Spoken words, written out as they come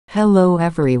Hello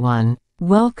everyone.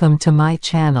 Welcome to my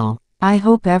channel. I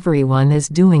hope everyone is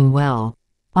doing well.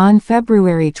 On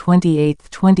February 28,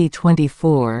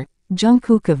 2024,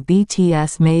 Jungkook of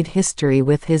BTS made history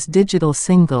with his digital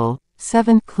single,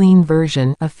 7 Clean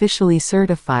Version, officially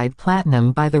certified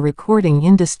platinum by the Recording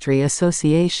Industry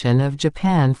Association of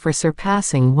Japan for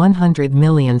surpassing 100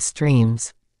 million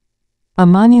streams. A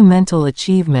monumental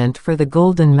achievement for the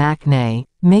Golden Matinee,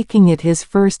 making it his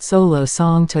first solo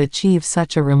song to achieve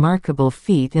such a remarkable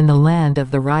feat in the land of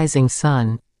the rising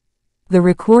sun. The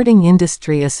Recording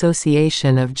Industry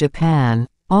Association of Japan,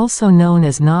 also known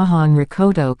as Nihon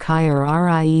Rikodo Kai or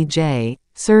RIEJ,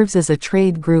 serves as a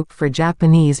trade group for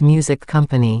Japanese music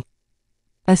company.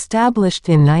 Established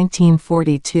in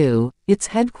 1942, its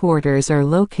headquarters are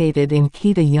located in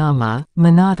Kitayama,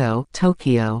 Minato,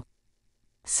 Tokyo.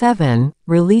 7,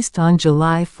 released on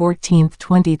July 14,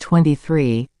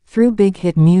 2023, through Big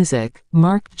Hit Music,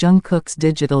 marked Jungkook's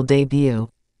digital debut.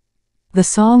 The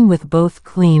song, with both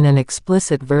clean and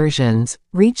explicit versions,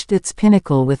 reached its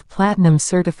pinnacle with platinum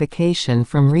certification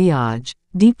from RIEJ,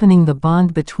 deepening the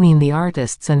bond between the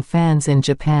artists and fans in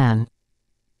Japan.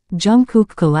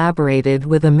 Jungkook collaborated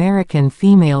with American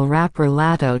female rapper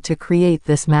Latto to create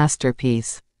this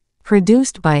masterpiece.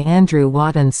 Produced by Andrew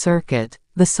Watt and Circuit,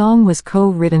 the song was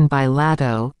co-written by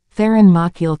Latto, Theron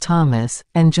Mokil Thomas,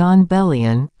 and John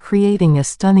Bellion, creating a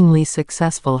stunningly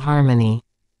successful harmony.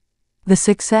 The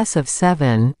success of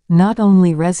 7 not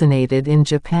only resonated in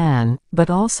Japan, but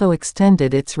also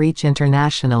extended its reach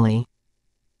internationally.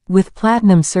 With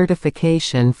platinum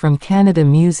certification from Canada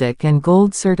Music and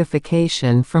gold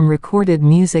certification from Recorded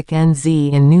Music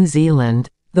NZ in New Zealand,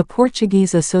 the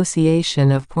Portuguese Association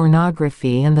of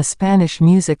Pornography and the Spanish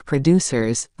music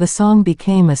producers, the song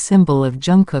became a symbol of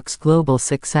Jungkook's global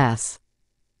success.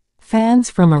 Fans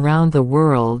from around the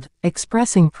world,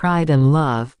 expressing pride and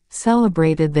love,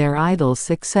 celebrated their idol's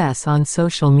success on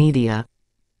social media.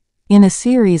 In a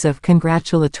series of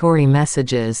congratulatory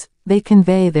messages, they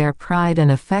convey their pride and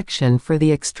affection for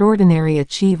the extraordinary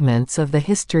achievements of the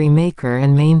history maker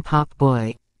and main pop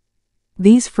boy.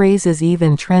 These phrases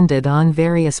even trended on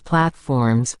various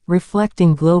platforms,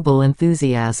 reflecting global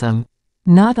enthusiasm.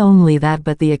 Not only that,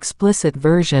 but the explicit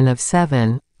version of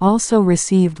 7 also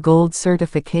received gold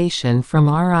certification from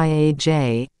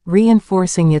RIEJ,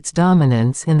 reinforcing its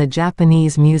dominance in the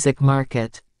Japanese music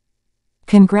market.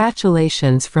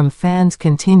 Congratulations from fans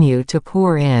continue to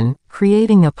pour in,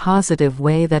 creating a positive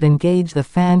way that engage the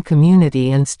fan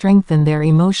community and strengthen their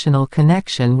emotional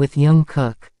connection with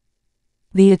Jungkook.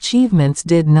 The achievements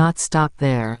did not stop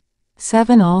there.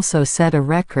 7 also set a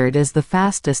record as the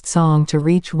fastest song to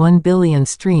reach 1 billion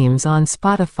streams on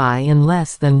Spotify in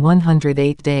less than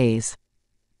 108 days.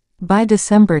 By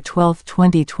December 12,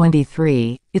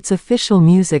 2023, its official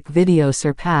music video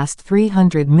surpassed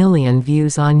 300 million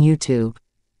views on YouTube.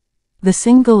 The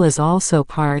single is also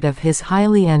part of his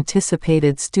highly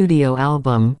anticipated studio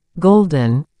album,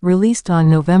 Golden, released on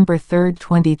November 3,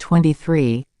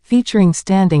 2023, featuring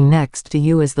Standing Next to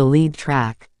You as the lead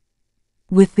track.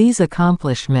 With these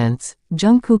accomplishments,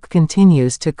 Jungkook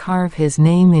continues to carve his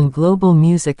name in global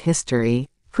music history,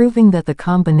 proving that the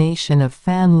combination of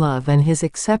fan love and his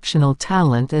exceptional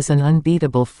talent is an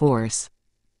unbeatable force.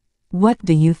 What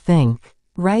do you think?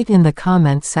 Write in the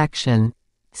comment section.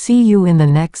 See you in the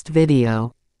next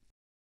video.